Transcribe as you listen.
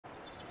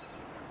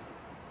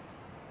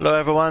Hello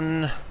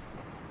everyone,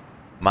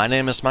 my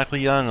name is Michael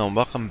Young and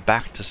welcome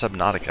back to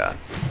Subnautica.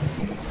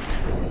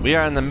 We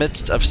are in the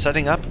midst of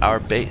setting up our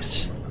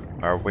base.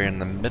 Are we in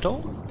the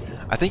middle?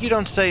 I think you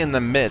don't say in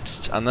the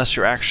midst unless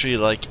you're actually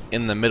like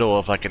in the middle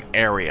of like an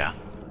area.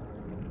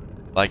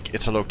 Like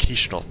it's a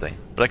locational thing,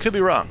 but I could be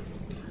wrong.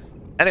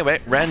 Anyway,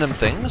 random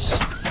things.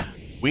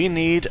 We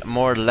need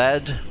more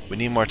lead, we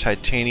need more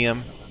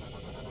titanium.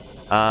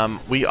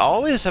 We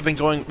always have been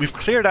going, we've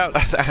cleared out,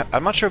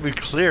 I'm not sure if we've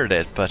cleared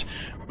it, but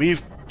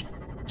we've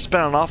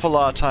spent an awful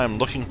lot of time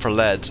looking for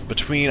leads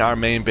between our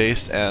main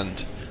base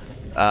and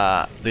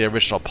the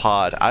original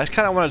pod. I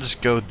kind of want to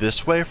just go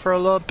this way for a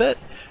little bit,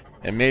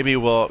 and maybe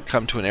we'll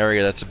come to an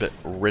area that's a bit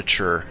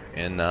richer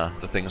in the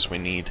things we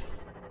need.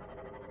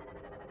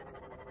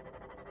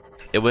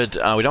 It would,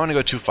 we don't want to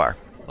go too far.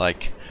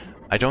 Like,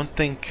 I don't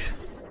think,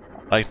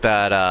 like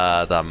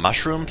that, the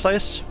mushroom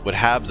place would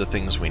have the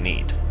things we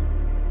need.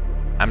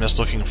 I'm just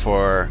looking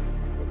for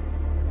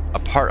a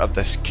part of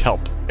this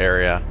kelp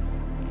area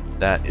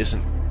that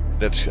isn't,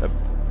 that's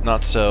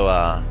not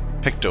so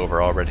picked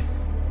over already.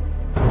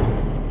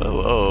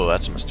 Oh,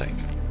 that's a mistake.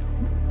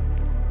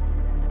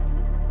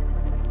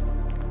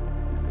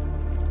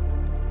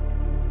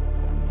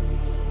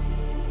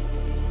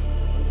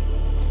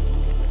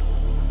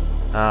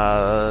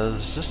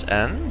 Does this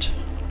end?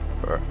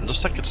 Or it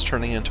looks like it's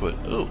turning into a,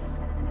 ooh.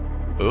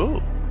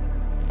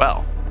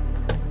 Well,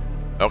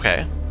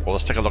 okay. Well,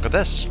 let's take a look at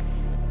this.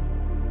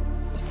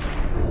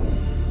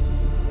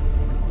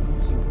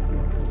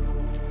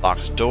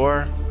 Locked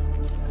door.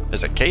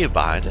 There's a cave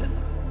behind it,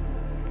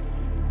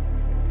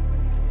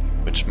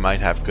 which might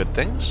have good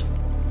things.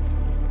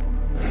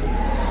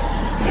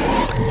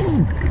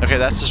 Okay,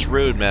 that's just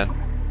rude, man.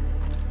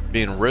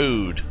 Being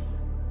rude.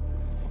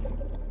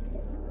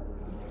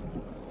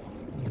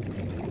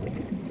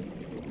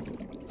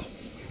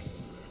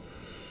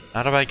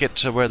 How do I get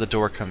to where the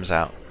door comes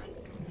out?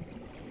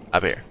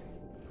 Up here.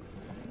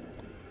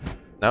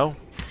 No?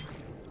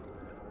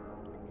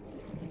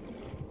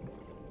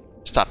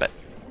 Stop it.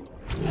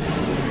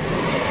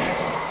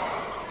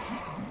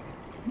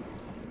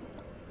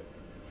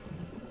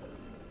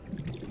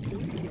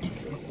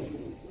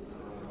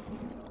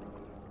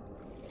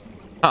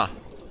 Huh.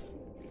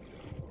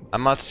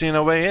 I'm not seeing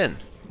a way in.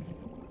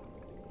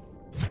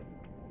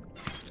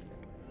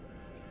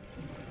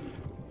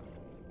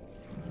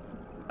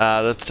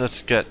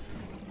 Let's get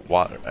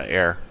water,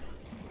 air.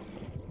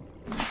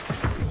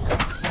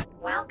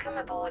 Welcome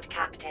aboard,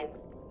 Captain.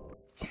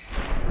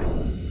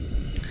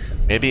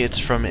 Maybe it's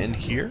from in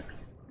here?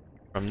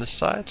 From this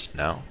side?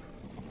 No.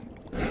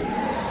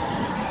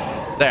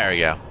 There we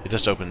go. It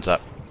just opens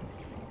up.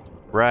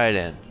 Right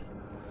in.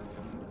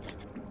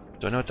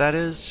 Do I know what that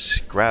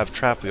is? Grav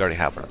trap. We already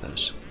have one of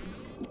those.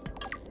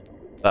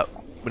 But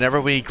whenever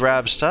we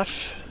grab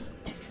stuff,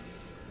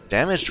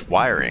 damaged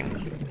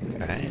wiring.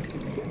 Okay.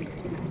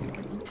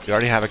 We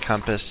already have a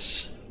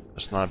compass.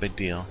 It's not a big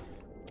deal.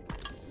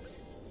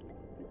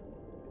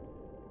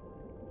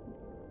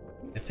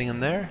 Anything in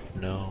there?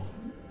 No.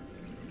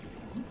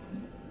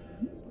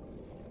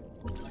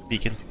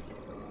 Beacon.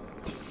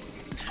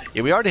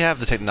 Yeah, we already have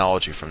the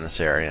technology from this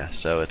area,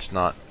 so it's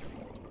not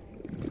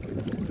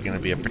going to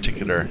be a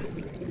particular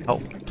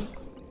help.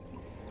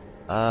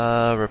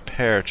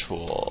 Repair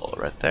tool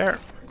right there.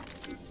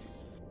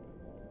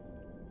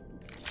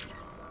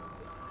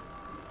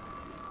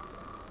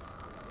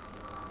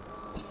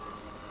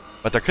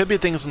 But there could be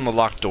things in the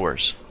locked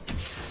doors.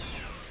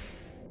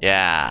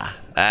 Yeah.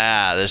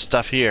 Ah, there's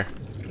stuff here.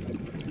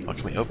 Oh,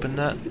 can we open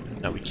that?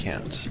 No, we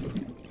can't.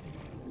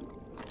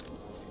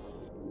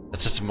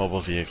 It's just a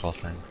mobile vehicle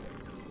thing.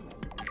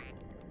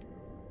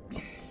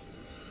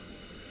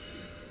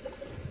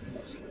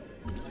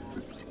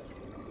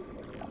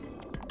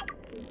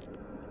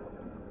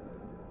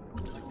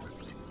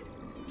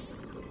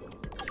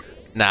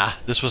 Nah,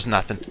 this was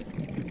nothing.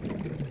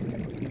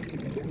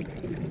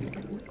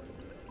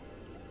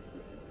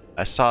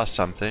 I saw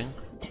something.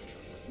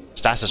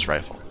 Stasis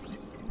rifle.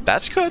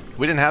 That's good.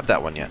 We didn't have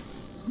that one yet.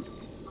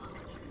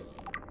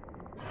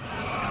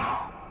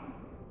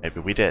 Maybe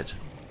we did.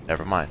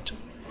 Never mind.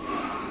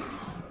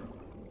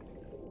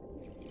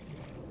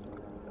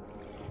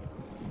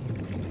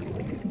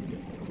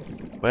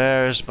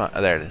 Where's my...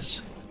 Oh, there it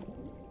is.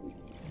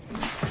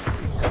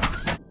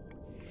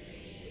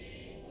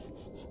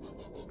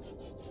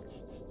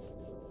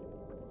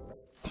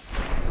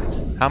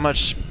 How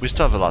much? We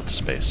still have a lot of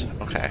space.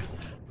 Okay.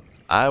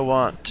 I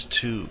want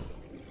to...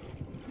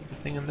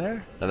 Anything in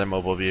there? Another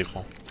mobile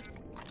vehicle.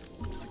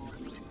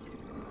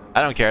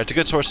 I don't care. It's a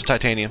good source of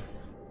titanium.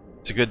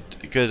 It's a good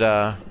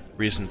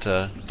reason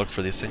to look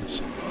for these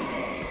things.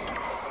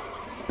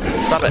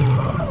 Stop it.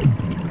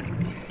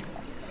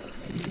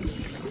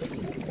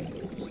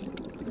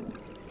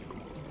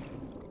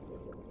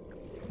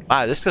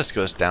 Ah, this just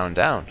goes down.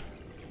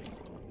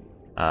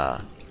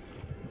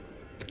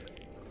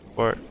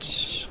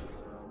 Quartz.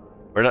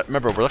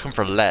 Remember, we're looking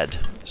for lead,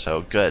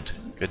 so good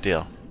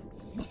deal.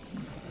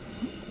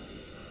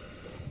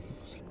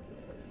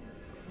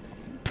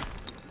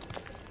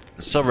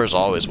 Silver is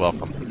always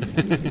welcome.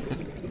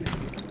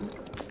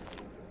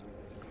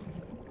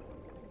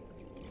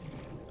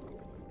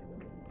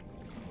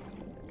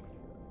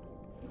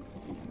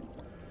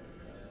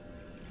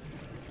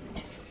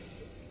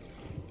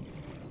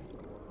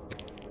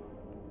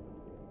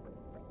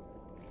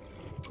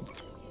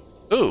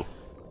 Ooh.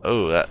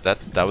 Oh,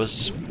 that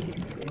was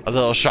a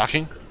little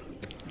shocking.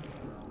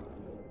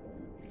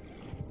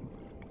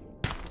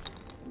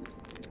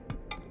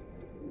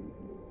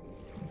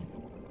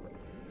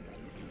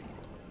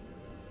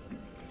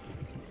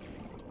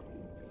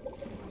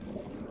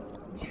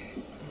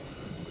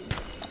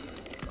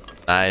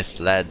 Nice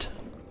lead.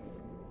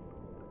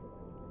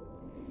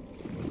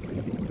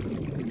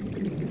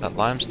 That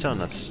limestone?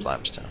 That's just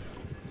limestone.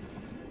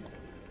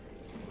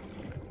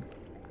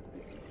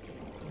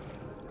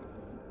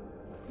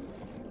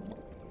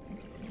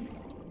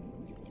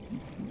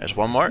 There's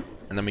one more,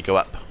 and then we go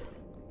up.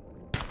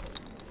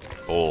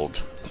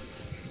 Gold.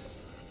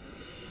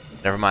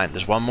 Never mind,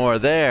 there's one more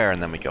there,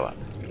 and then we go up.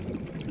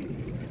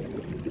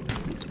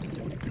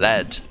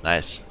 Lead.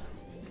 Nice.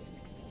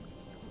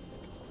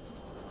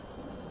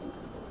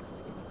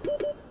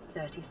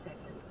 30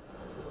 seconds.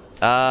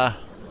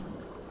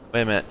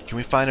 Wait a minute. Can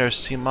we find our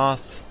sea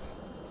moth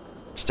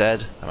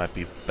instead? That might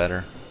be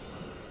better.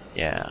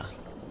 Yeah.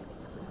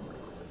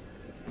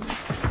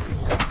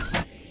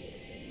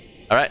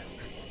 Alright.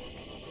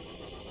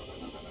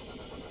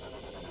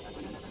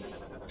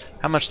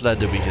 How much lead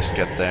did we just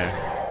get there?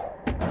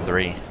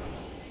 3.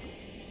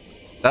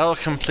 That'll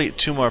complete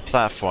 2 more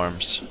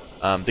platforms.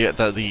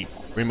 The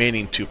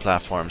remaining 2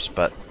 platforms,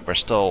 but we're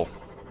still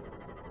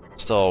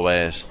a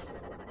ways.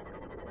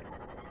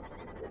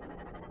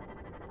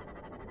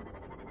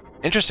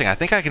 Interesting, I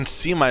think I can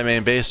see my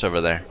main base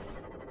over there.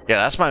 Yeah,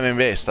 that's my main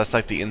base. That's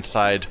like the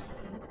inside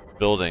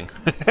building.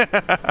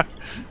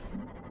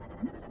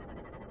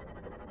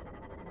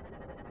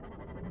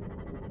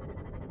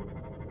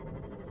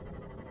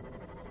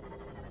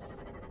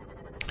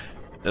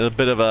 A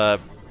bit of a,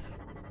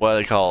 what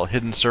they call,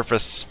 hidden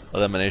surface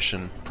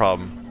elimination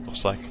problem,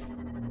 looks like.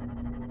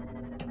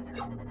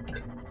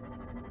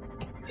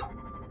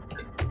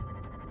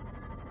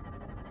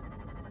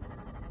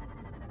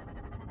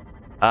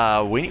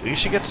 We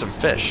should get some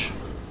fish.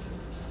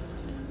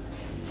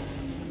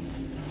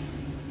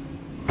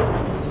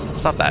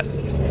 Stop that.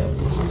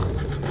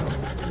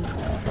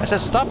 I said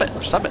stop it.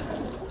 Stop it.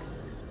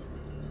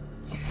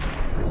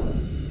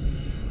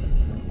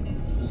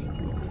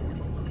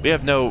 We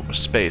have no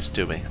space,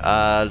 do we?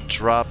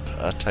 Drop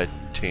a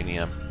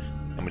titanium.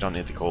 And we don't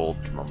need the gold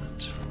at the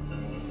moment.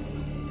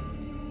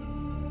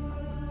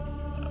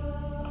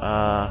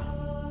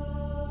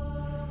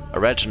 A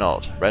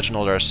Reginald.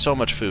 Reginald are so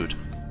much food.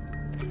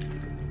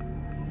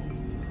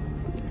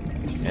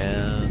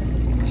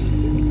 And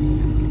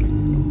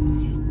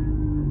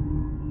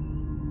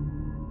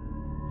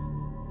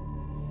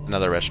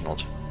another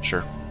Reginald,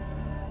 sure.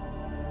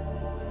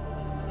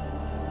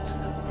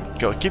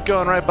 Go, keep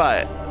going right by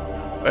it.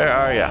 Where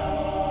are ya?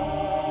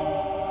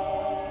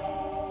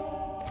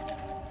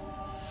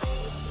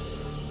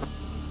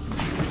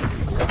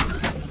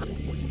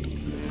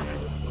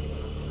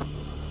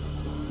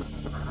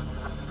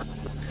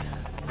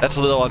 That's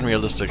a little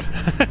unrealistic.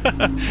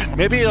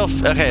 Maybe it'll...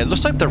 Okay, it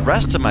looks like the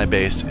rest of my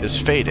base is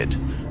faded.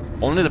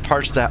 Only the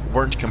parts that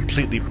weren't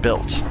completely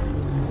built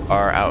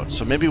are out.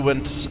 So maybe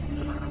once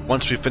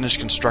we finish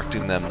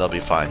constructing them, they'll be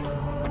fine.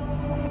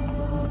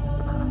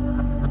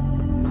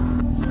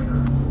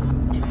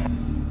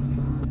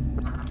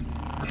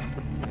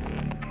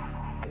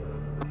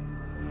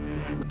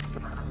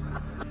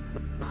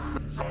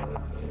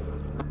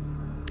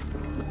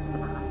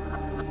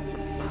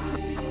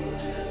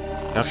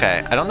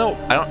 Okay, I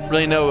don't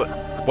really know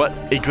what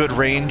a good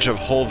range of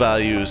hull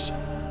values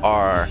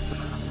are.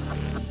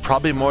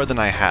 Probably more than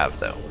I have,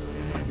 though.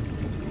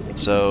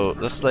 So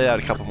let's lay out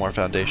a couple more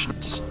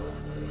foundations.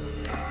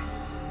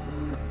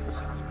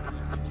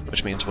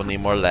 Which means we'll need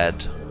more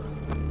lead.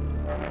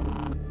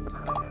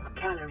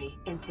 Calorie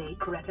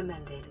intake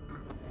recommended.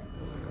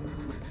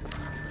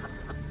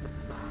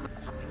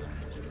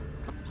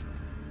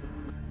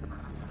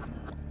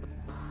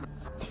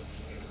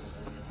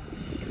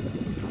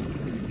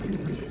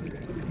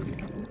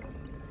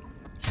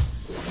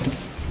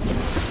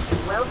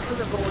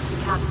 Welcome aboard,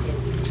 Captain.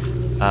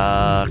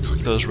 Cook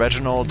those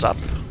Reginalds up.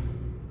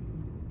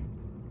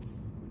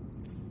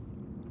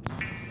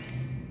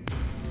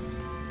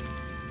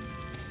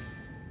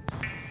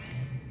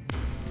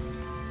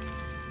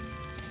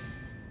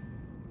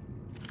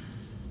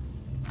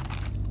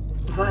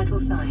 Vital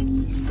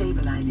signs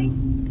stabilizing.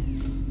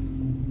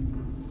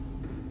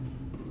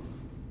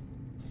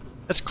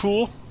 That's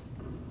cool.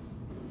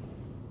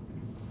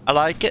 I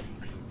like it.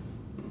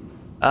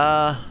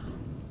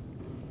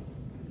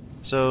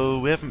 So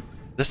we haven't...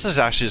 This is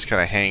actually just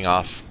kind of hanging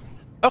off.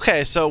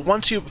 Okay, so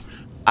once you...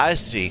 I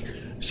see.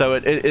 So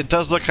it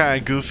does look kind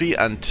of goofy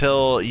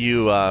until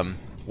you...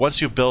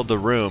 once you build the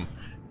room,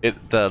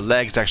 the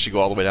legs actually go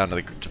all the way down to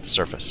the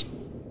surface.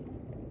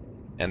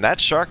 And that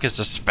shark is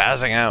just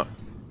spazzing out.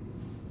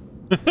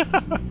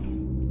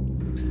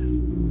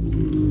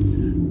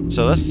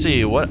 So let's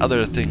see, what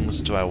other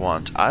things do I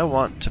want? I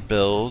want to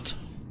build...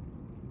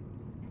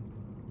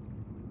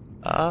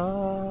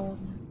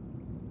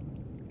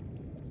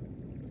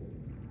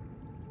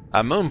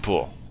 a moon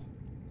pool.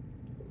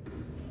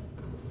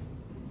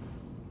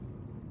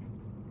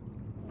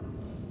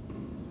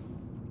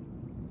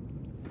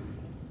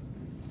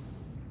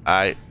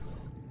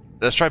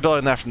 Let's try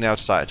building that from the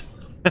outside.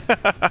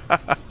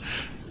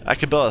 I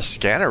could build a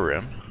scanner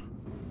room.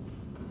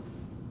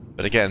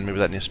 But again, maybe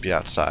that needs to be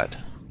outside.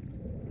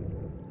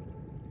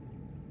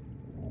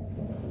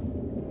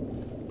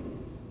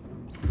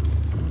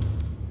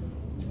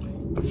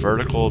 A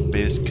vertical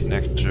base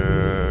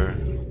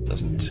connector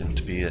doesn't seem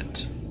to be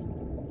it.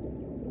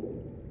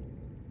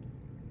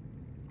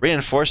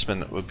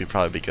 Reinforcement would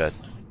probably be good.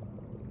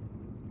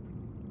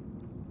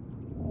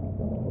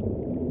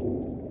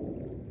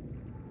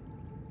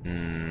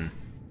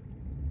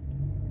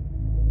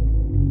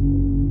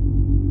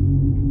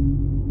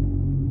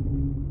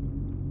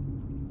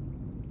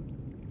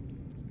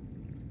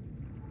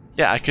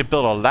 Yeah, I could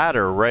build a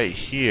ladder right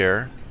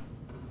here,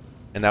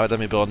 and that would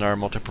let me build another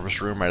multipurpose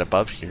room right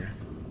above here.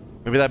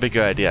 Maybe that'd be a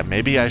good idea.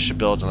 Maybe I should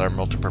build another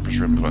multipurpose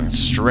room going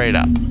straight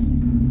up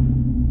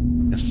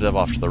instead of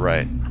off to the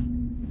right.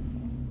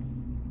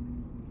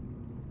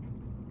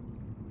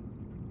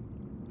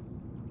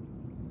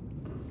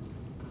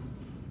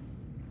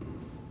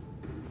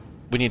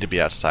 We need to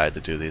be outside to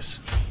do these.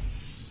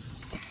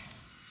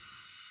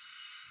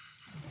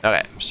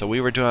 Okay, so we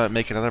were doing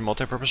make another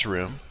multipurpose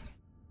room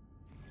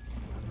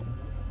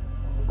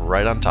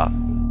right on top.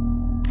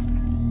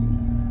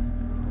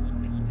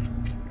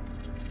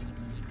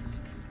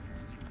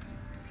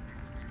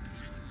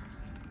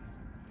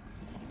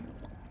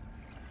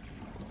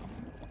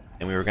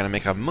 And we were going to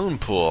make a moon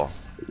pool.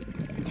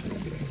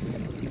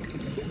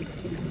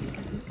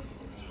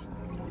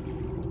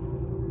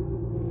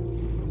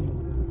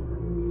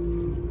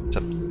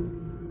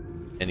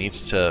 It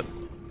needs to...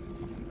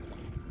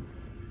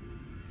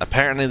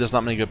 Apparently there's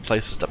not many good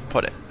places to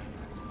put it.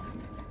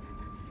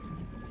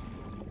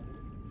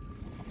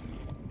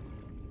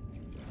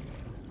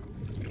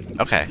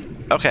 Okay.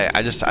 Okay,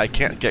 I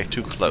can't get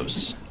too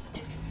close.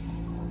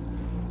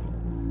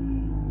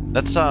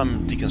 Let's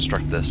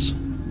deconstruct this.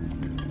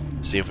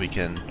 See if we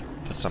can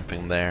put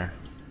something there.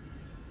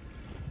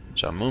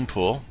 So a moon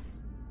pool.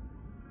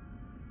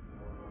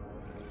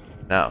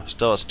 No,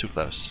 still it's too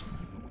close.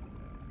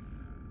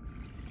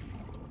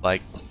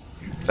 Like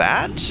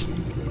that?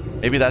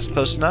 Maybe that's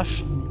close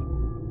enough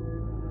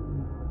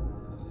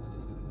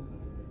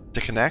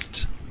to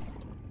connect.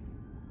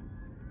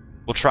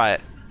 We'll try it.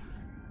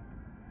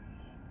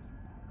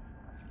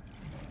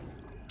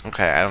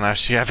 Okay, I don't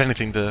actually have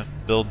anything to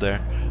build there,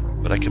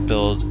 but I could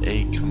build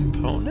a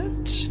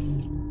component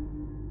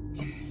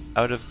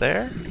out of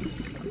there.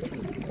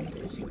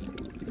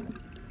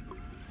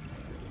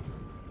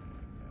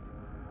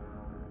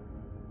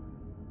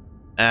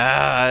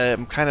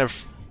 I'm kind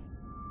of...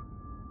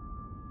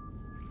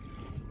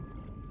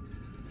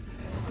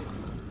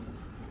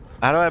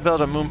 How do I build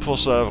a moon pool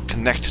so it'll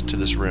connect to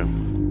this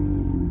room?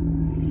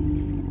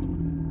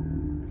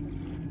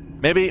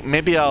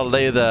 Maybe I'll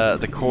lay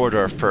the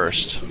corridor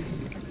first.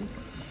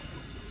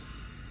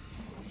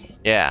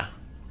 Yeah.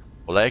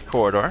 We'll lay a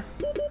corridor.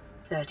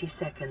 30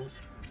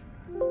 seconds.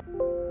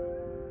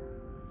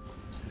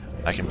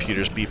 My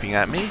computer's beeping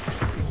at me.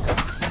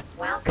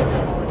 Welcome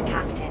aboard,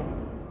 Captain.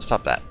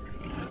 Stop that.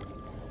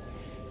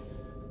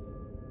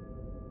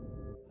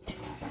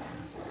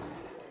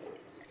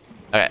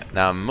 Okay,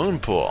 now moon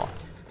pool.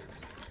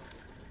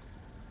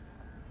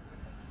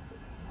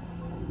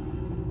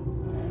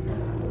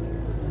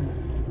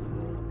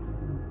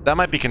 That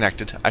might be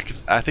connected. I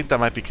think that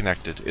might be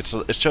connected.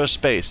 It shows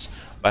space,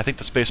 but I think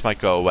the space might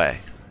go away.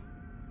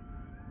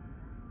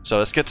 So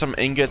let's get some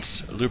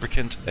ingots,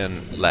 lubricant,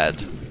 and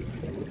lead.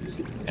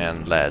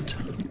 And lead.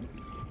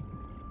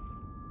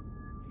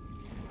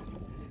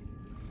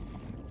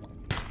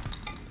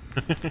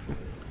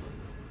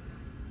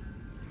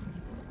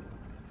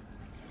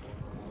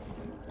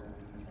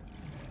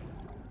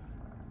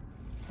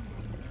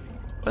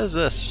 What is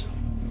this?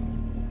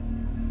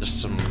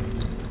 Just some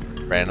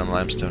random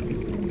limestone.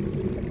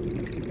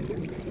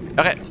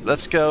 Okay,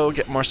 let's go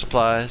get more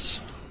supplies.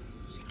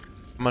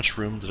 How much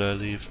room did I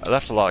leave? I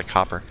left a lot of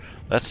copper.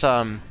 Let's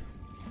put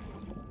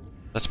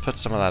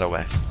some of that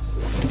away.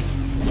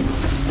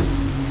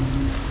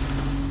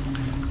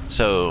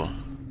 So,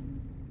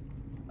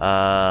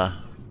 trying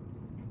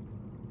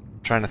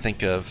to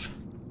think of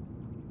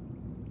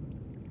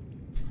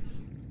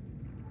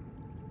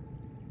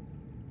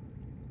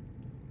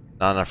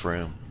not enough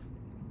room.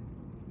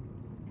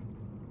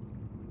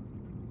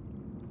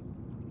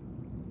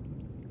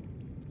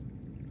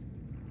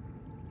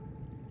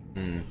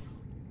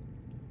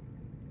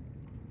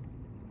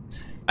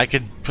 I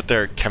could put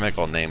their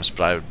chemical names,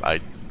 but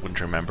I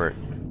wouldn't remember it.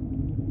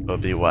 It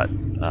would be what?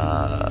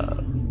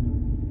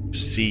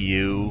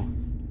 CU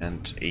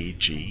and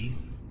AG?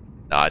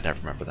 No, I'd never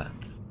remember that.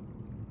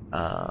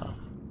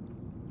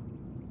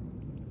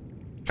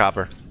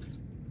 Copper.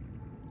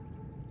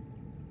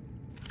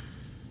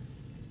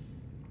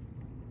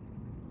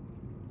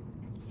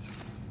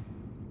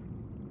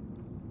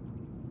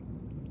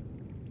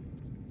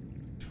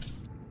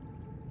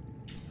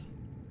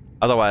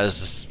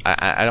 Otherwise,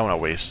 I don't want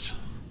to waste.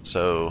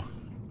 So,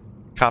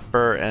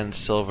 copper and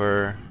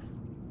silver.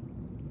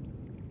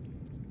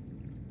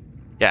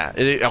 Yeah,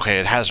 okay,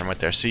 it has them right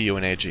there.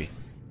 CUNAG.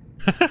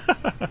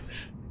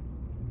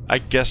 I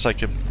guess I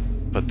could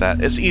put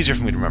that. It's easier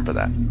for me to remember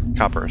that.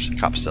 Copper,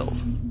 silver.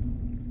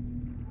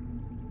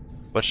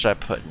 What should I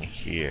put in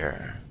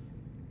here?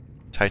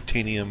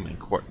 Titanium and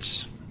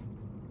quartz.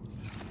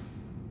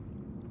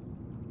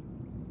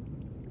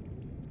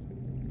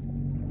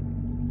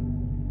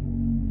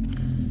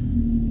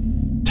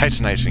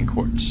 Titanite and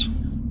quartz.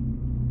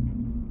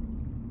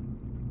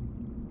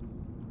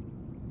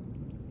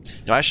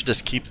 You know, I should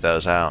just keep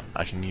those out.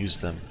 I can use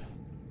them.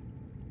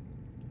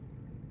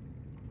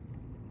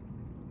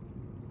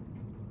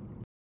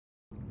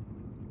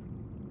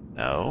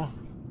 No.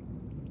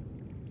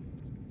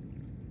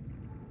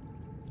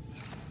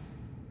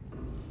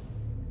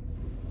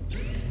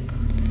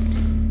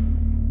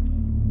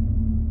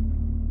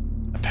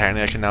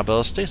 Apparently I can now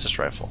build a stasis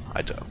rifle.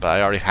 I do, but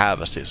I already have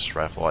a stasis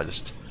rifle. I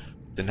just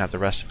didn't have the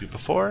recipe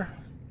before.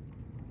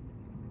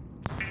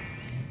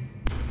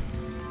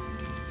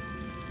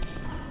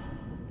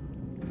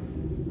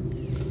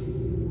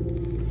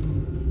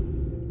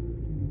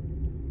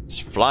 It's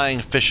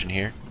flying fish in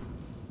here.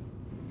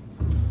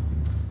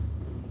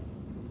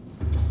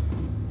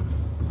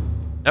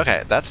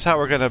 Okay, that's how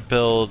we're gonna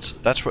build.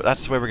 That's the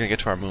way we're gonna get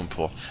to our moon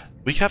pool.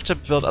 We have to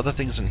build other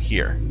things in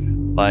here,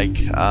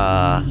 like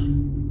a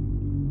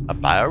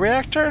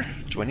bioreactor.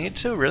 Do I need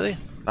to? Really?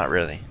 Not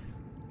really.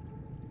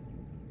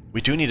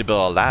 We do need to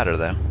build a ladder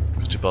though,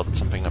 to build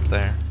something up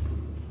there.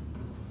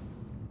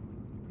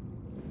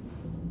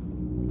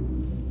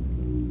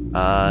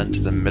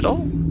 Into the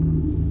middle?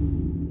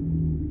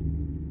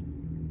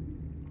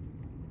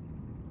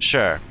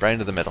 Sure, right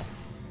into the middle.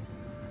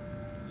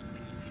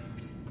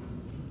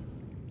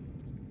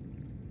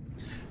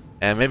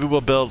 And maybe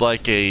we'll build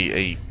like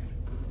I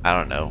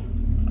don't know,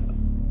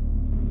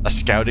 a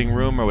scouting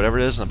room or whatever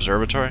it is, an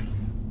observatory.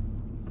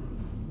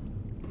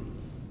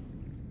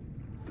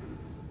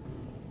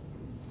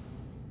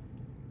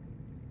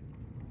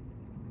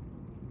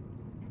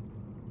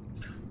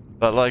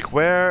 But like,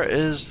 where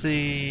is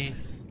the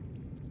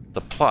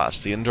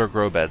plots, the indoor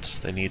grow beds?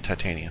 They need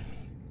titanium.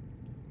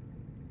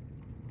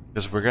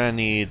 Because we're gonna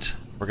need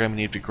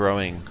be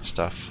growing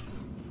stuff.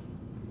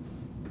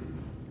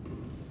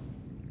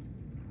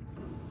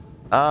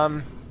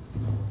 So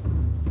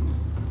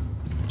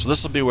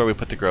this will be where we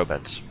put the grow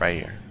beds, right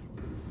here.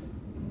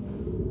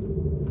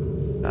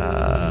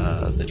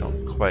 They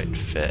don't quite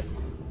fit.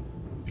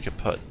 We could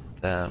put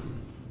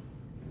them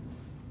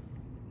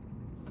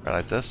right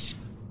like this.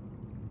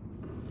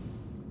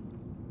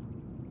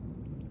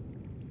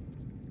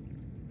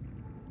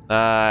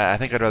 I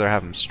think I'd rather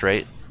have them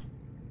straight,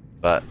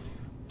 but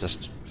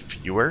just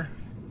fewer.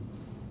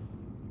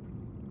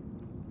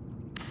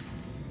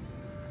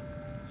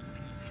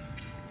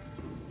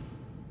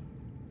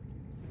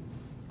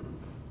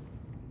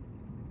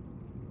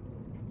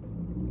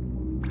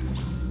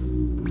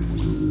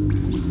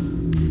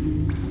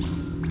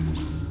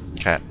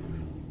 Okay.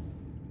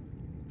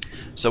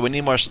 So we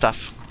need more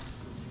stuff.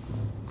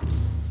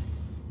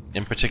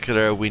 In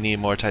particular, we need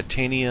more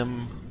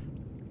titanium,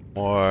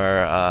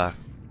 more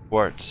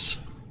quartz,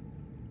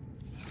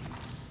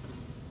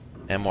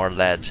 and more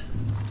lead.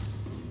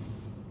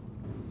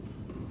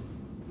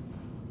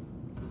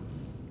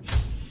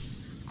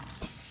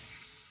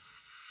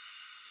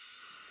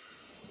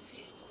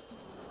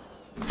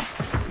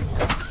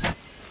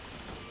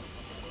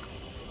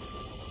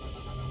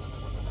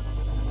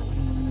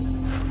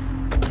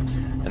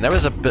 And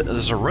there's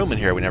a room in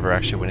here we never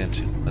actually went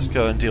into. Let's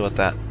go and deal with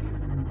that.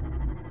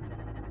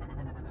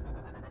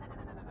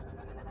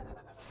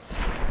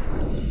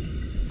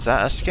 Is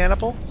that a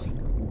scannable?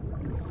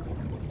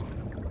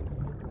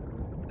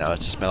 No,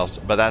 it's just metal,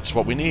 but that's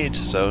what we need,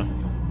 so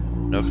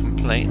no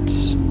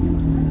complaints.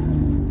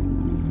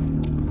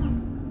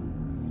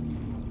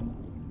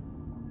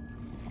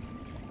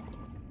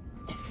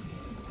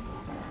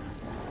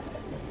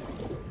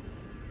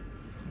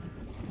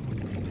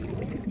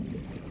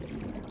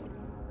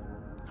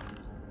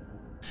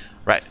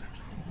 Right.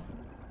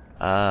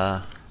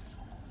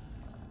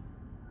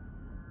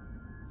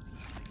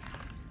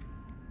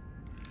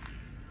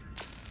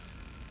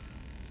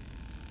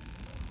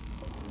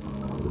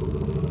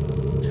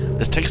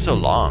 This takes so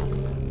long.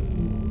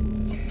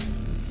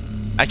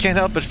 I can't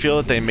help but feel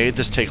that they made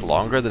this take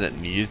longer than it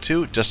needed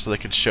to, just so they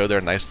could show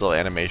their nice little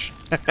animation.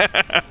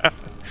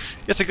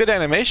 It's a good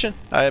animation,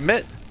 I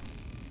admit.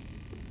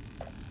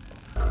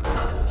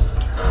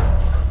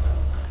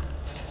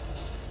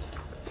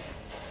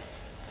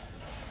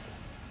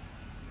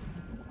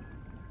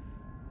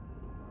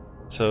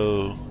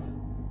 So,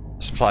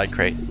 supply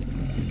crate.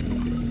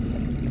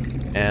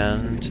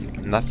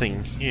 And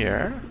nothing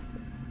here.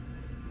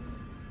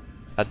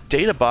 A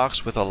data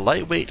box with a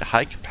lightweight,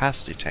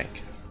 high-capacity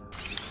tank.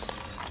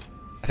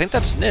 I think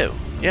that's new.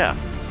 Yeah.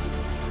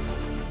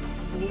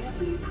 Near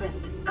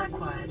blueprint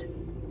acquired.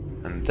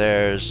 And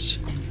there's...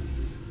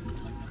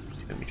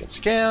 And we can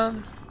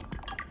scan.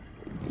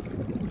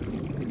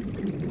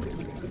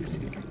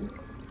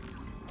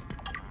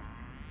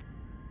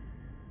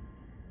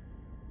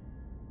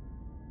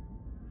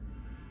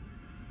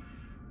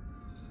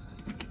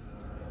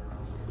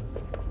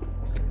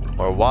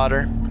 More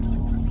water.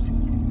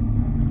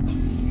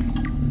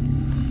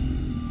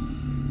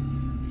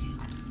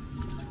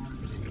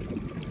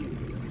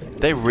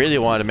 They really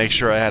wanted to make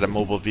sure I had a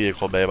mobile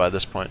vehicle bay by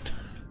this point.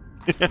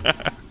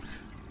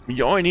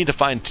 You only need to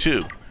find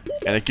 2,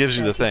 and it gives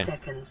you the thing.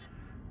 Seconds.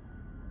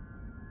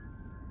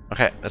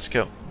 Okay, let's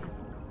go.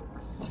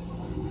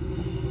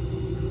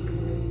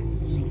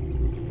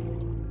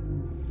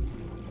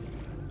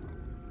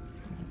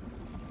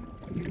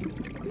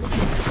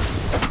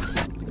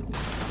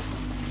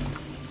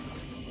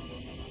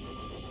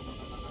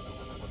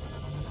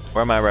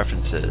 Where are my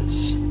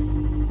references?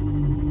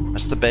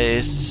 That's the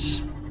base.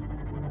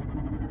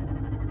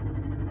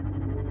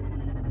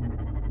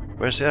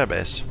 Where's the other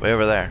base? Way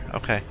over there.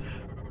 Okay.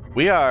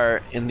 We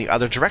are in the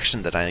other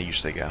direction that I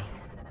usually go.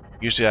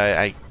 Usually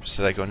I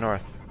said I go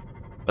north.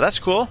 But that's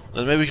cool.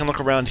 Then maybe we can look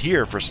around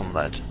here for some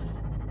lead.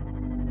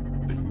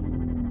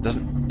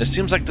 It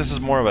seems like this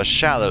is more of a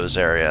shallows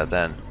area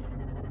than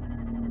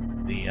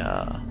the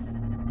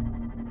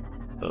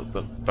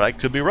but I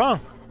could be wrong.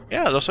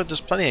 Yeah, it looks like there's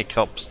plenty of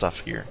kelp stuff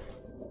here.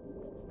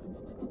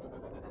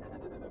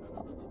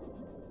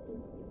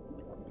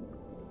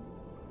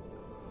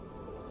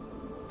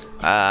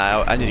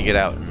 I need to get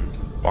out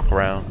and walk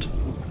around.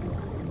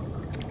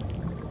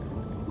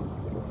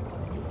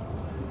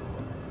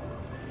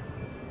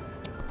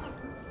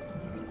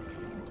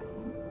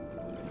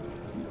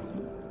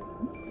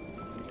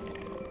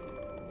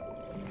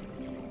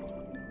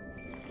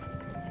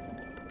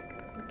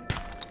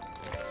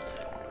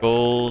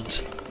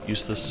 Gold,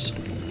 useless.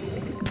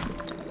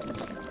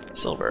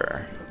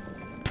 Silver.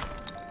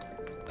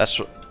 That's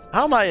what.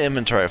 How am I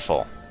inventory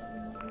full?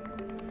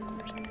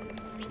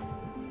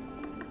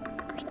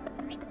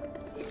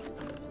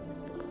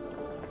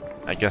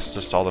 I guess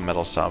just all the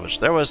metal salvage.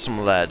 There was some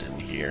lead in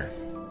here.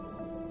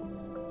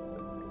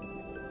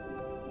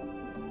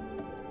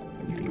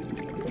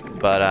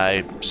 But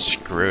I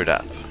screwed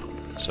up.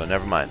 So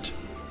never mind.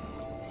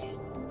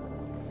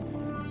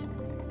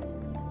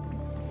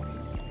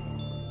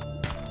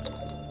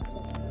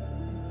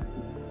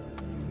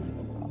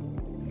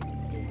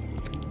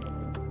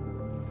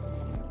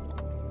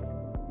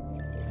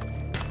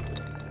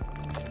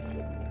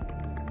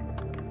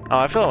 Oh,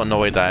 I feel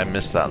annoyed that I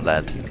missed that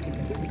lead.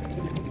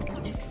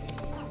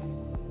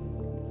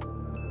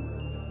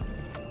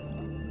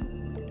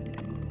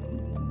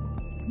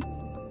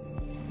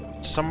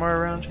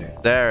 Somewhere around here?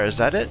 There, is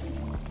that it?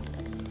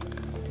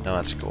 No,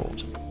 that's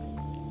gold.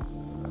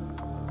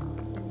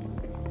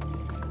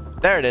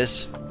 There it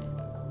is.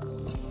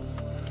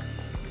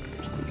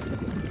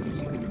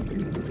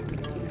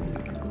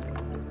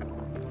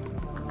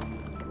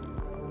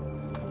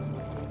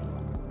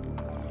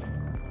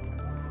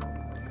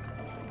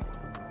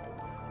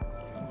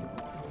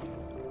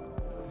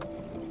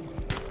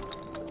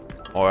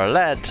 Or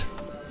lead.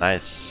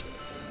 Nice.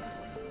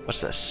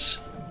 What's this?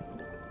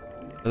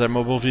 Another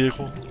mobile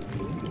vehicle?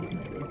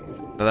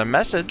 Another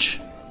message?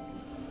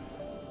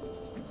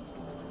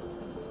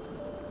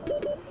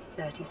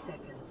 30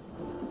 seconds.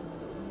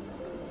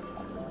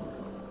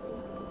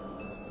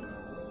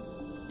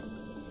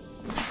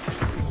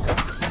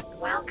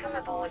 Welcome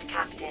aboard,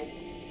 Captain.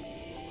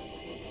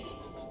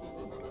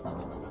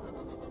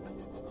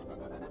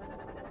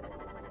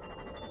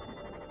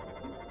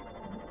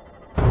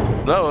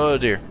 Oh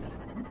dear.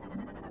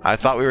 I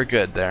thought we were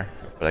good there,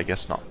 but I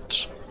guess not.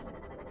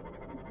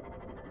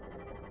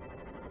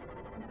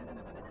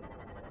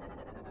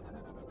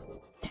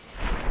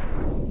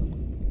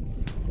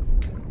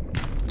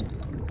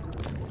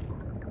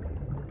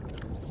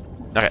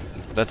 Okay,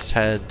 let's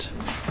head.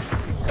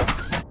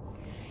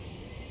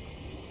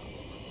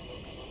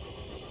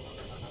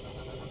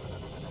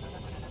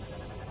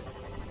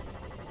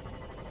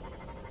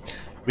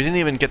 We didn't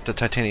even get the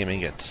titanium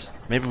ingots.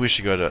 Maybe we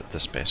should go to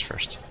this base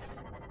first.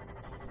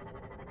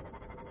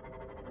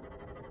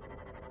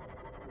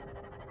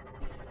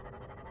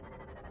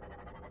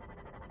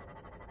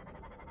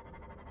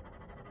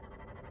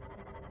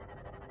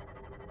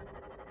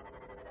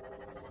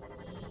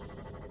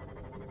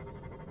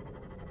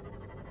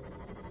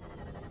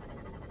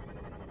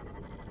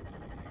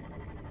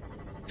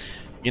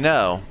 You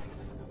know,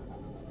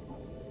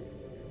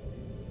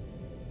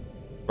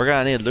 we're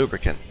gonna need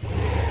lubricant.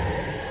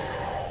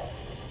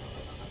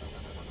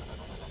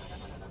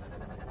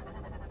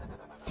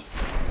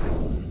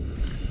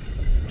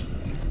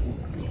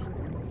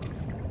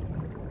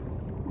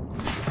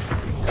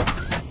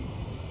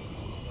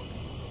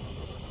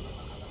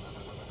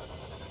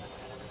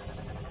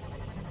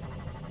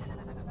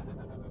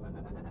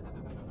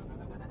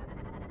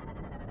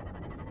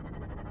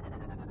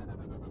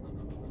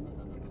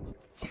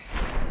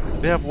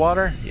 We have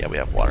water? Yeah, we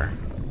have water.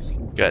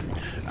 Good.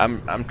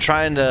 I'm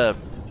trying to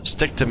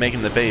stick to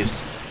making the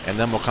base, and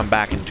then we'll come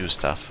back and do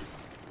stuff.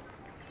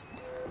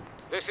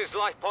 This is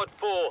Lifepod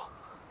 4.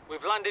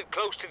 We've landed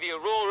close to the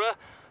Aurora.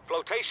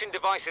 Flotation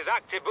device is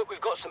active, but we've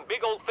got some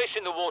big old fish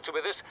in the water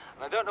with us,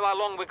 and I don't know how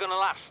long we're gonna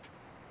last.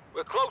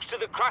 We're close to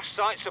the crash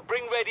site, so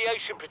bring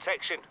radiation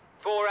protection.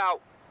 4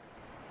 out.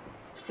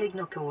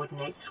 Signal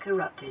coordinates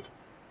corrupted.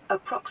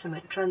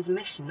 Approximate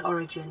transmission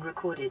origin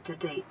recorded to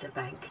data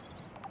bank.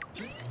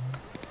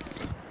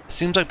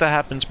 Seems like that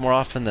happens more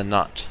often than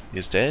not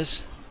these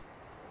days.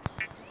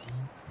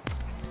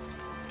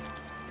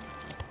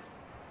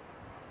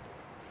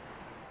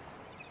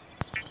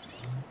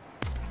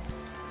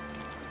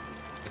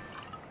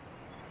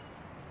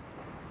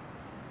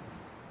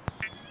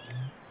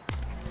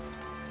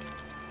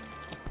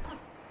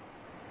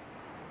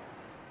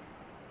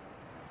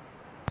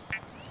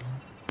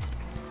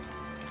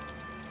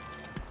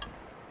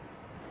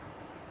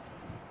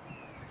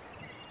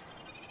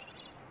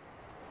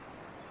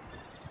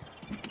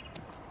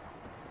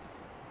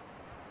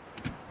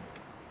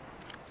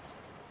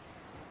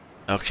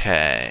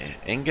 Okay,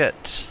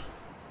 ingot.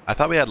 I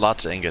thought we had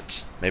lots of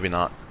ingots. Maybe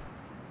not.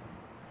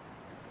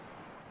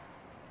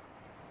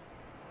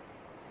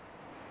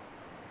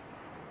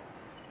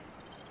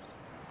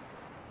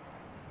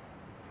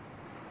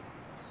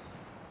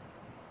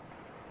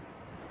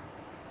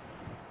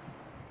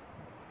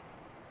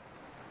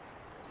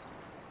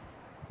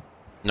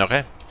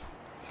 Okay.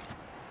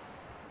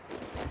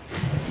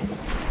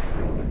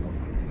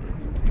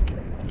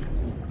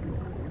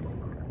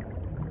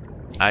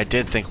 I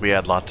did think we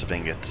had lots of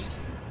ingots.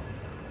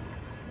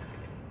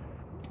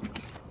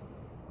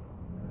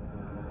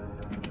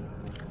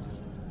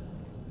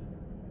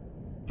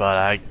 But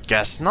I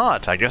guess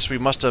not. I guess we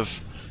must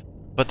have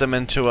put them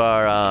into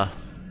our,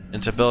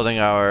 into building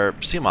our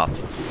sea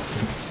moth.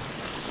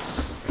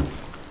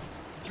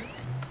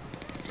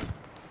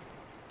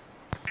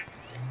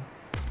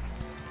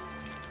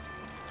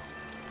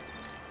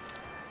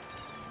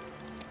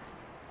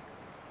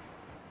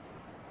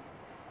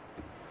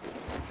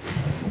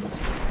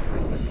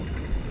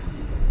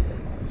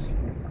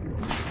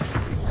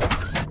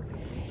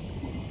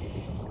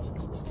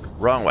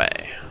 Wrong way.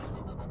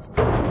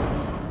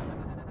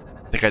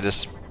 I think I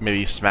just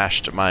maybe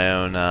smashed my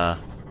own, I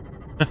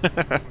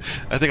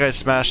think I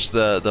smashed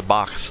the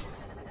box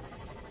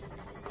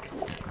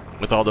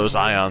with all those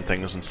ion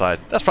things inside.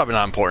 That's probably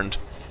not important.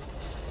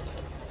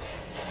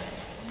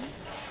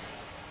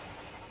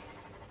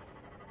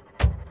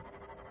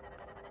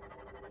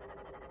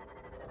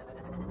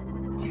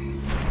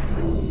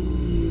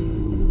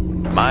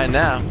 Mine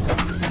now.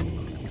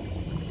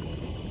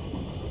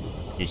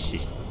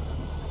 Hehe.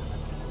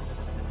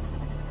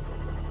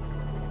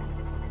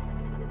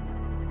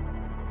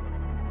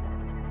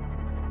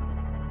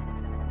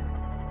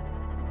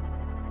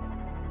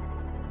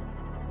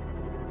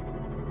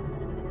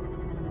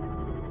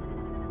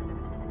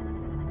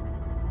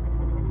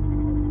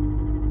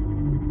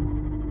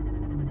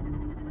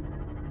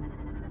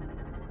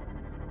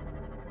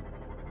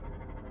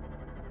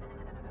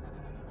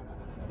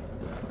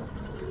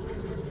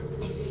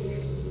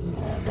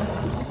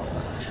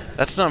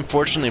 That's an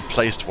unfortunately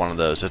placed one of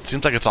those. It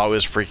seems like it's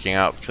always freaking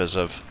out because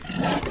of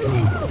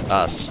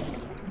us.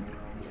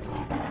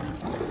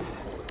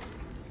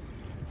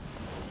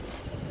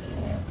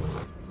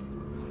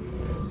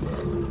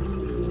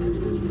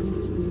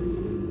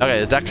 Okay,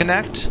 did that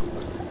connect?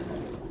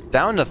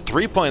 Down to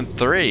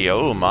 3.3.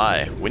 Oh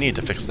my, we need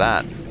to fix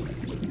that.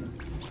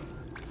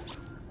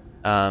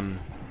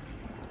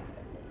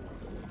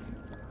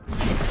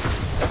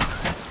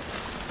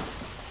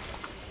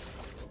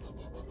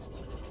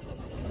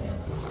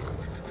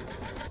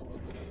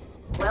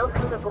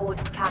 Welcome aboard,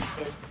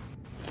 Captain.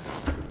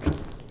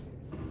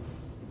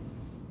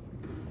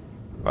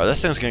 Oh,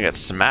 this thing's gonna get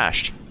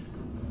smashed.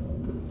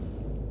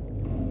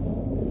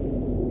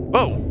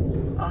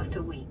 Whoa!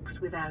 After weeks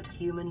without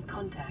human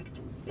contact,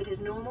 it is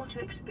normal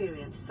to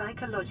experience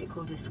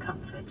psychological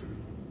discomfort.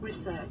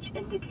 Research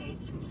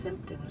indicates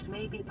symptoms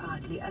may be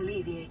partly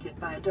alleviated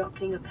by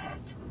adopting a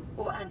pet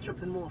or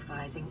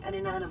anthropomorphizing an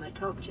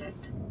inanimate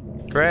object.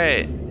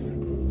 Great.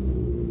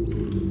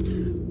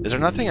 Is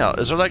there nothing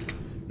else? Is there like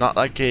not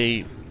like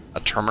a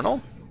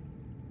terminal?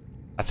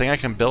 A thing I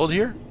can build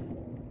here?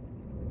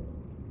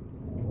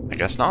 I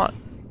guess not.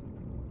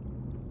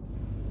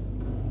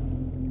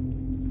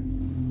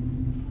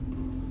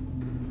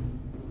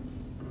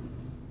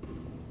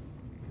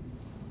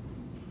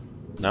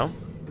 No?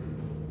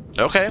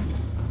 Okay.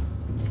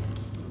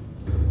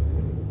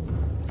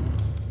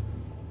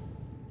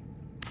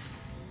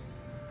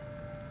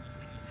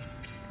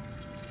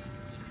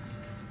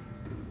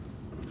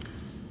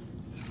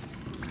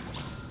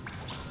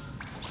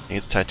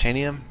 Needs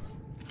titanium.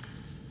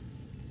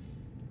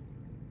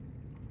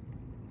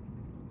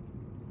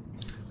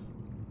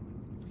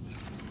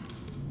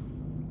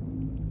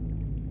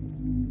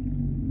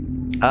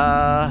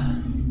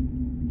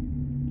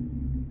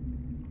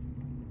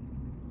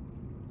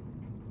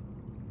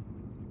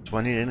 Do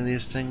I need any of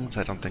these things?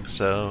 I don't think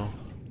so.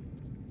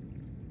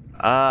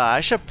 I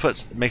should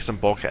make some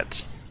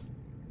bulkheads.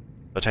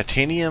 But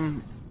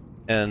titanium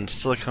and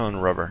silicone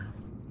rubber.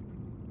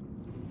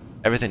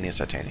 Everything needs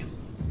titanium.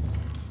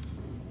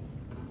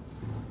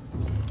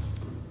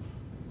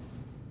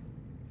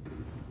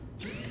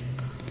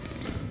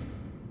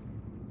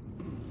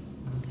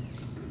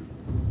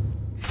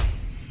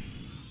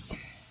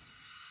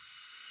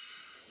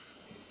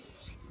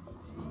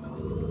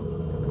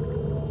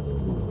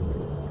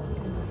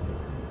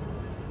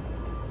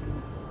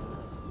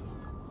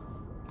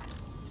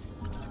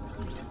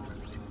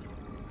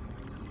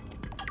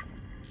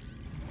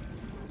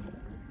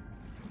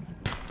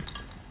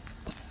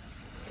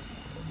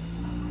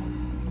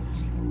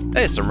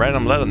 Hey, some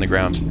random lead on the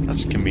ground.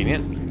 That's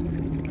convenient.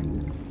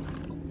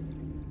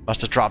 Must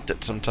have dropped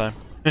it sometime.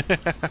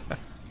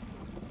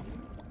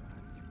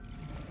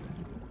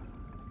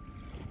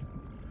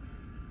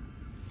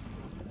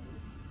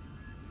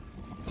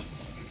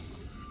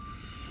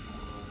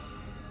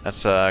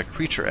 That's a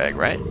creature egg,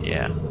 right?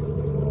 Yeah.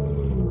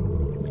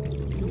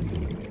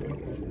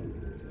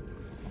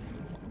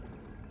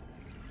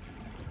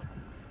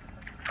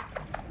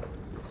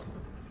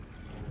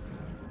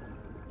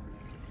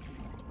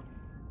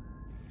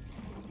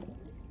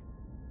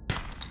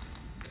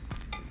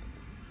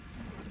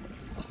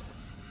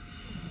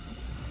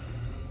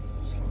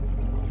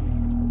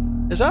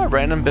 Is that a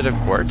random bit of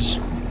quartz?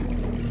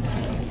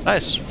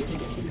 Nice.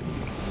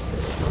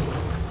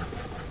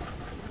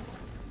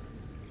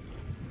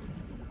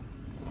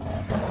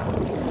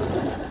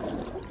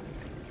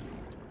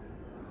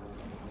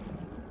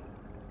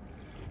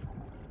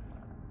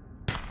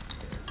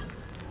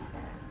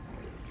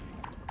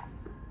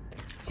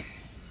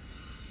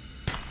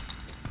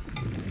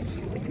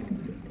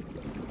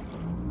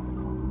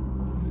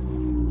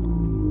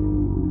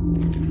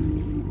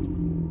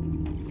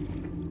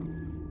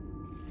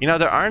 You know,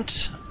 there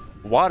aren't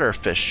water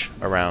fish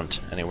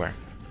around anywhere.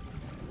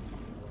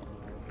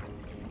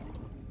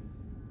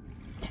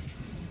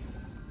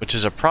 Which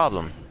is a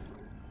problem.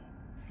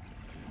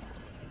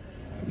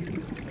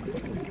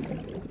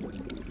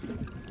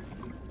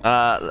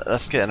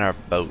 Let's get in our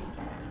boat.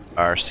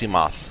 Our sea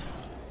moth.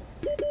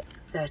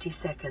 30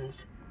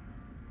 seconds.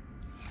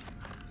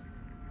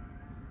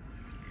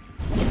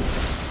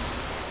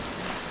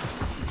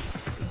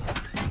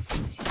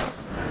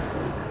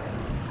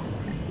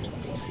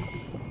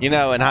 You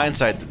know, in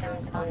hindsight,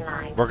 Systems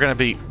online. we're gonna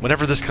be,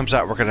 whenever this comes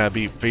out, we're gonna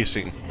be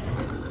facing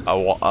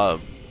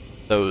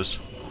those.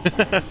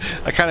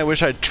 I kind of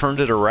wish I'd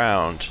turned it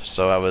around,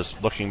 so I was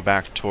looking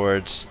back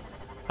towards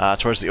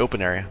the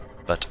open area.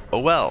 But oh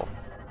well.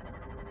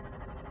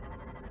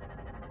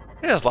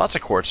 Yeah, there's lots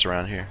of quartz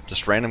around here,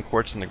 just random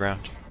quartz in the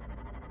ground.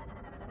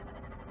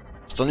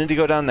 Still need to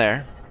go down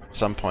there at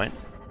some point.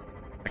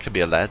 That could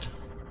be a lead.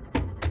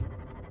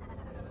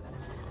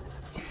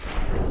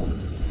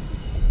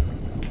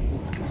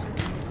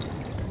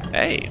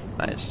 Hey,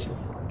 nice.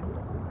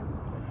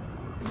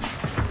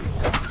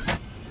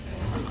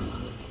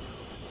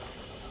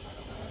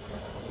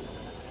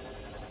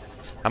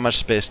 How much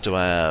space do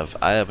I have?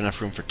 I have enough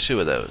room for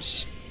 2 of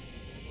those.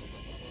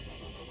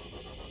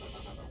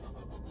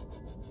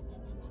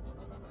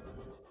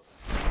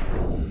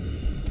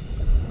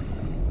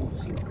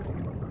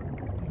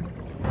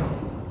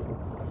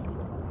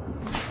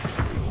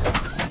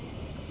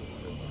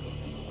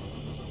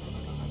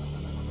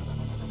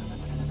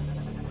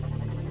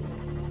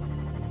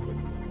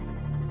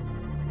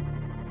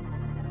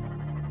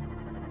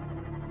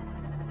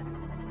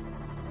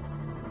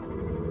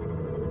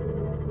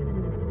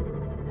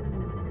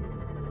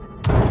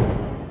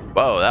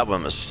 Whoa, that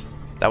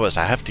was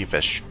a hefty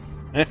fish.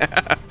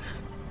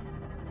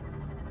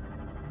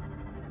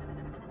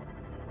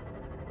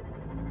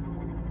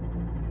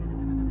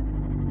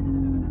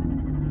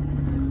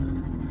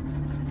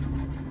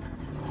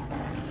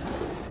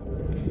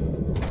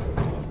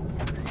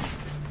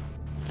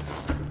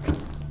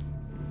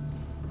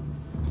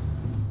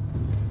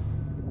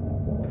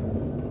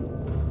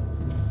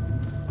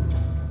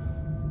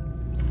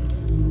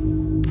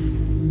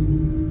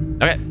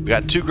 Okay, we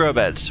got 2 grow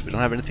beds. We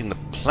don't have anything to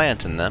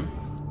plant in them,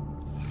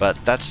 but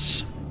that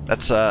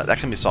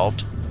can be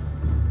solved.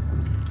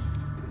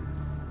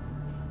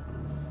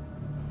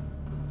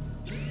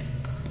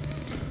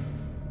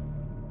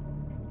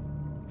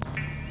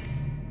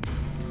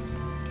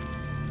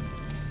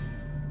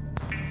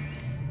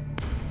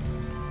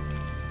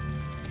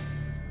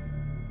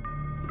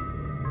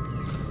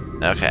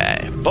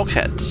 Okay,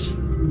 bulkheads,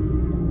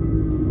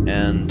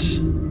 and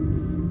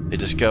they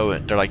just go.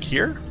 They're like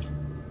here.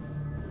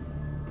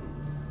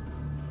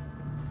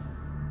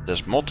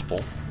 There's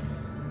multiple.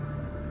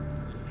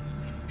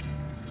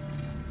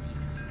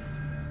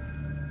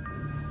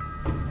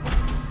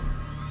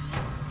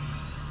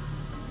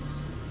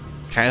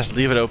 Can I just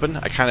leave it open?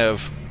 I kind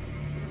of...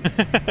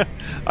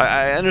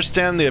 I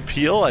understand the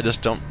appeal, I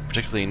just don't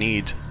particularly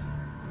need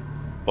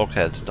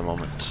bulkheads at the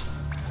moment.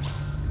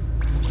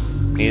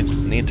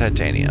 Need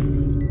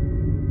titanium.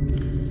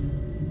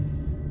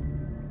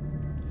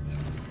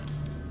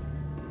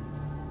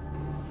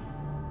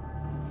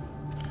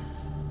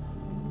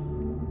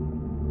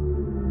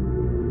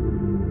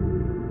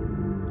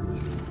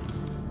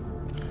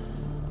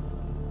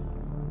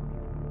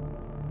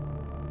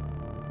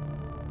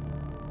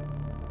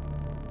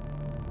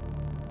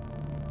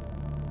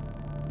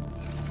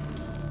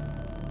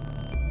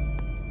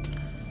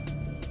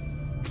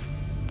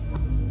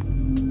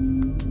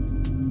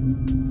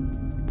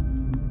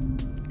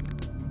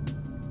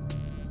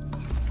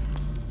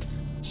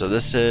 So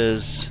this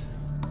is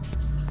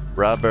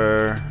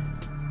rubber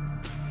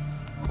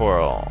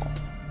coral.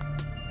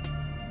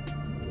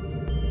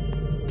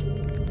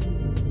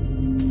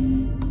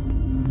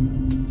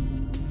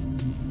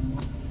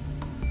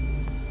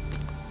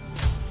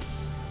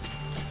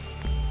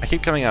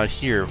 keep coming out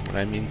here when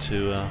I mean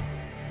to,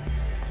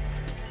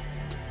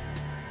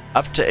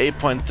 up to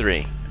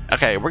 8.3.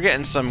 Okay, we're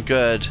getting some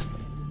good,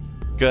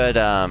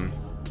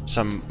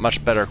 some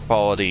much better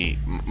quality,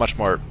 much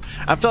more.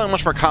 I'm feeling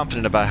much more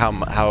confident about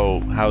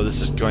how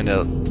this is going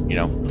to, you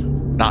know,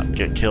 not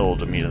get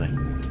killed immediately.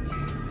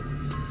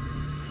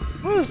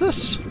 What is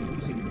this?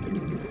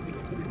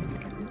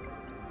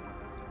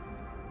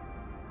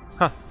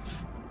 Huh.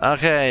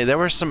 Okay, there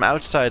were some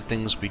outside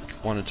things we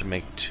wanted to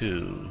make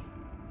too.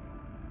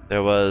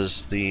 There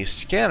was the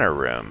scanner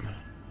room.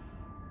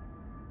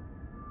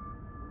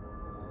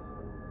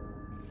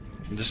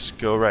 Can this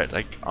go right,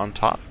 like, on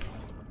top?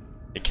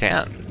 It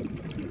can.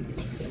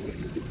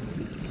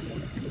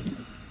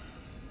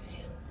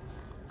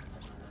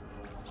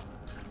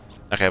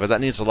 Okay, but that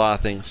needs a lot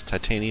of things.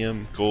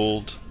 Titanium,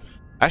 gold.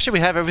 Actually, we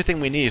have everything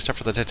we need except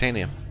for the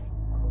titanium.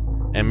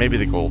 And maybe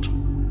the gold.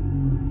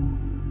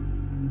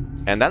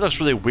 And that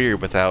looks really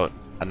weird without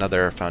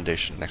another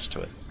foundation next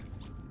to it.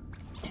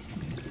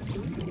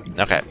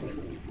 Okay.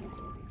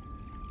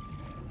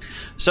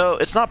 So,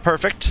 it's not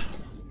perfect.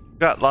 We've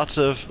got lots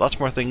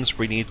more things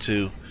we need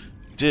to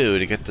do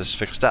to get this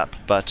fixed up,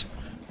 but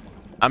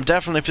I'm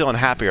definitely feeling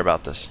happier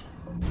about this.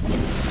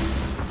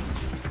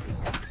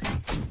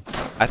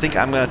 I think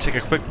I'm going to take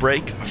a quick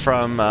break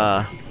from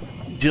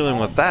dealing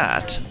with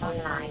that.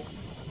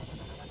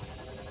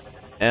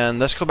 And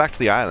let's go back to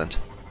the island.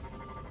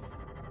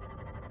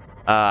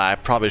 I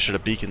probably should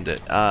have beaconed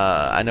it.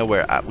 I know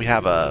where we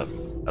have a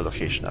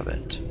location of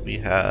it. We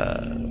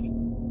have...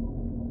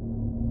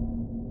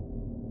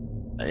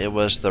 It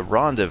was the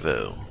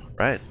rendezvous,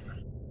 right?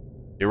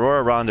 The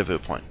Aurora Rendezvous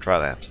Point,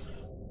 Dryland.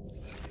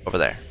 Over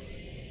there.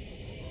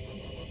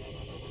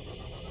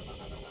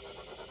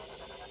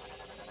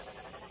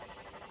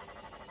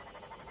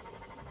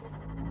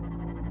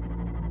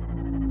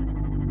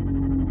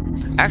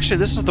 Actually,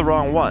 this is the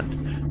wrong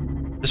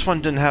one. This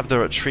one didn't have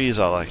the trees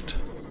I liked.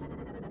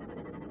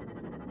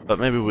 But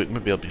maybe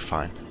it'll be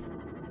fine.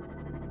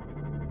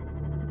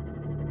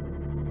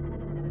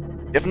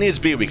 If needs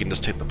be, we can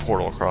just take the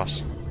portal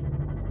across.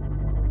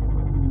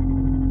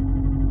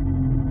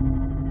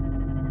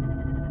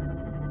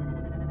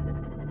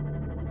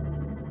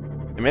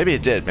 Maybe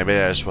it did. Maybe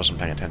I just wasn't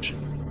paying attention.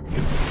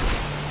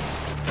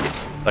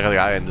 Like on the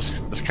island,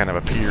 this kind of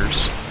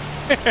appears.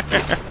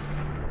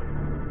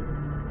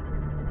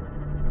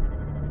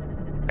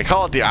 I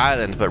call it the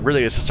island, but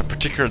really it's just a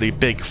particularly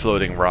big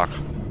floating rock.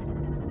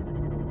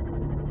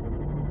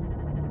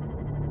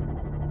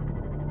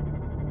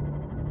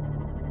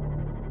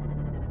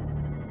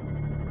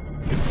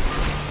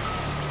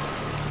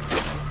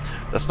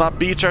 Let's not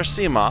beach our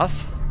sea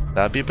moth.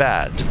 That'd be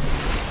bad.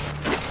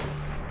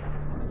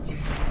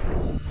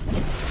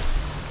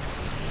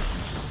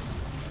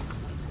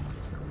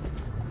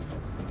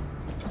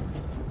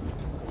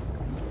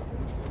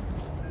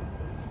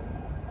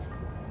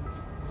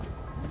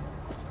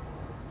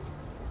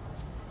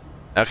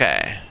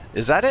 Okay,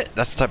 is that it?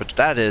 That's the type of...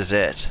 That is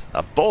it.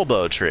 A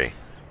bulbo tree.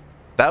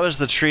 That was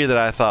the tree that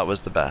I thought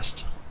was the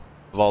best.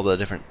 Of all the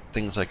different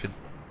things I could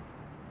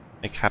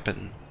make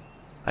happen.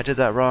 I did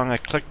that wrong. I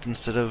clicked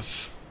instead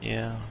of...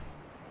 Yeah.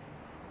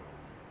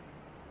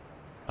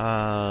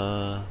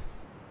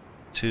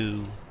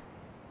 2.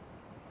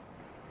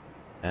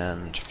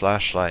 And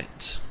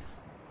flashlight.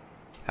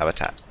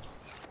 Habitat.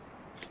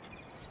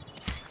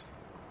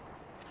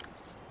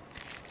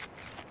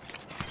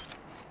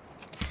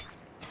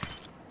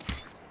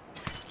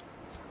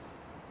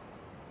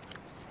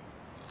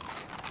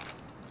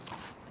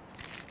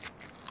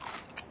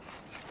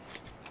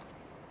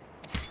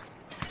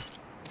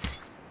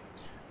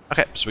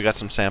 Okay, so we got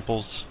some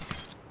samples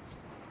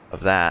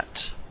of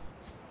that.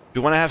 Do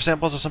you want to have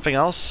samples of something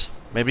else?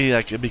 Maybe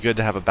like it'd be good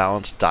to have a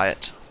balanced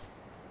diet.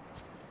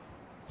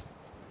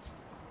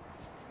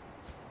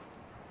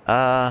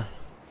 There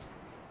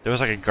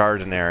was like a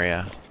garden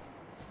area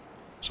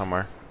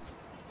somewhere.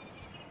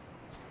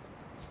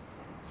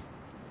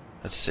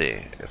 Let's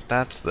see if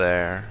that's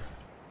there.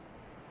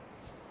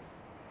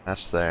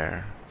 That's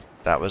there.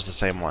 That was the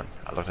same one.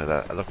 I looked at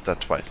that. I looked at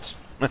that twice.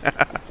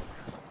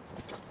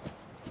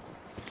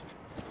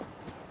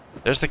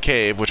 There's the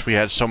cave, which we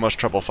had so much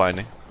trouble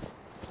finding.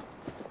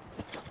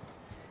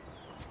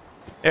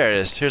 There it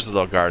is. Here's the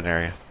little garden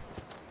area.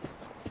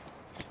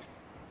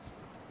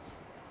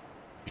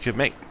 We could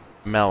make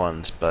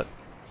melons, but...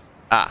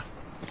 Ah.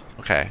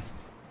 Okay.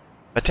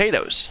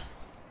 Potatoes.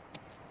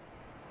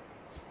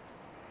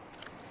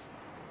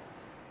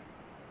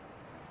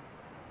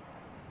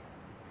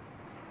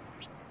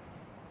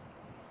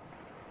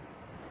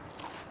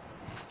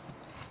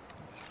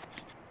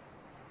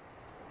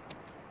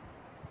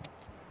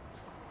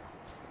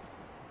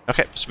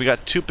 Okay, so we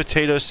got 2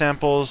 potato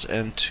samples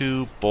and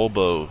 2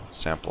 bulbo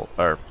sample,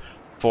 or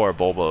 4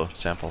 bulbo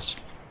samples.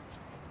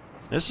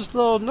 There's this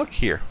little nook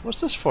here.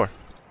 What's this for?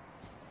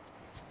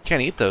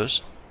 Can't eat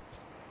those.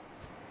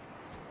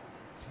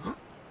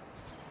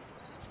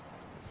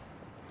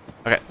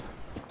 Okay.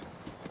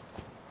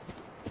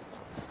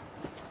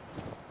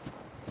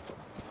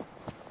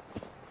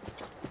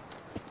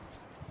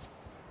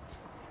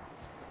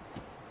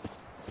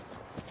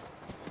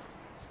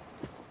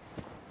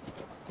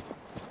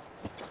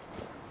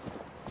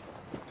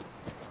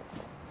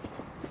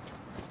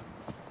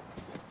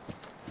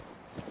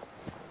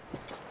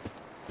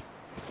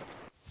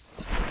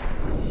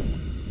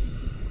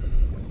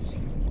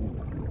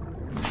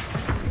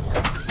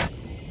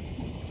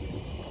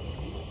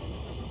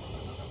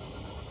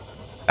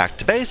 Back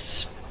to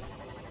base.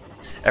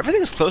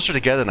 Everything's closer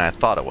together than I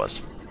thought it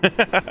was.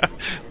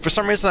 For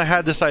some reason I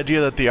had this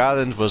idea that the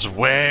island was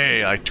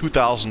way, like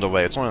 2,000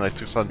 away. It's only like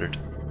 600.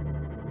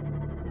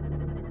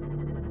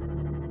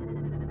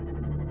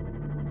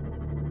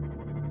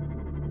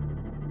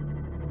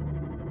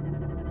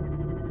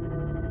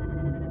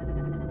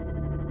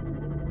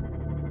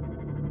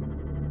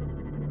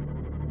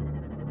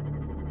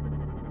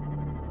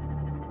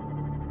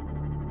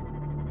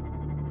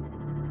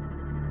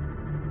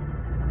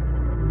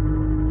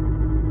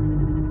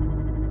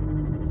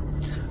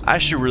 I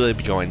should really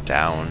be going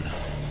down,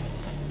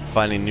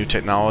 finding new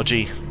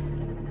technology,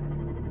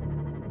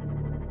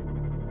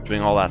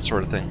 doing all that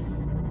sort of thing.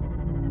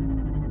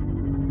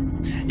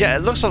 Yeah,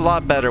 it looks a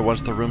lot better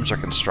once the rooms are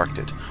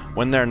constructed.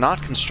 When they're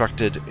not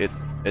constructed, it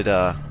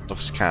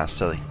looks kind of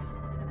silly.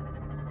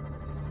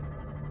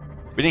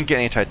 We didn't get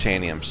any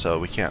titanium, so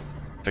we can't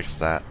fix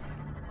that.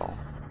 Oh.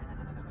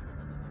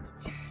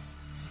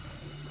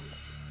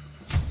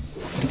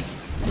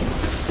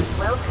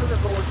 Welcome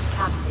aboard,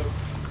 Captain.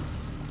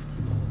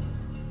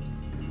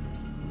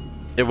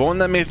 It won't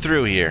let me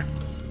through here.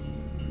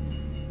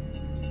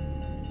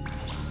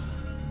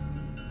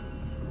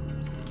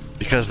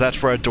 Because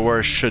that's where a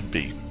door should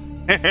be.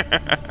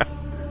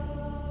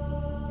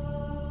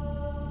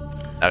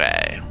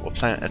 Okay, we'll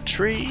plant a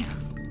tree.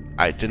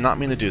 I did not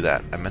mean to do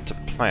that. I meant to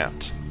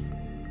plant.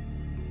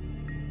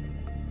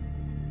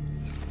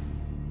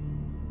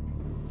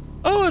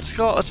 Oh, it's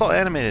all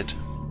animated.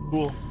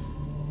 Cool.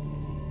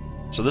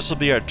 So this will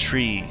be our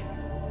tree.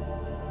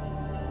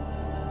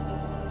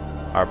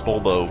 Our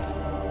bulbo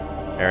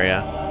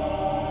area.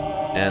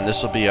 And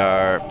this will be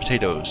our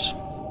potatoes.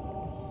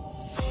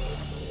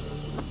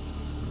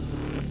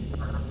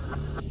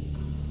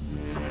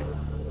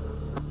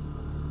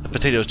 The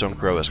potatoes don't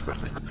grow as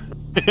quickly.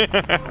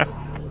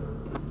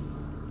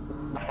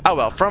 Oh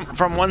well,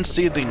 from one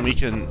seedling we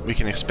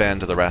can expand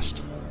to the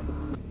rest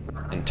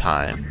in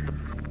time.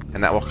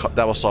 And that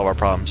will solve our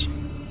problems.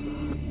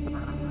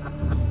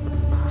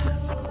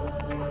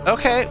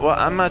 Okay, well,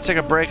 I'm gonna take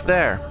a break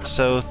there.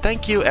 So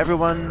thank you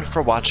everyone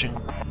for watching.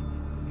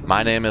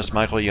 My name is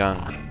Michael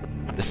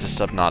Young. This is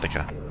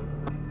Subnautica.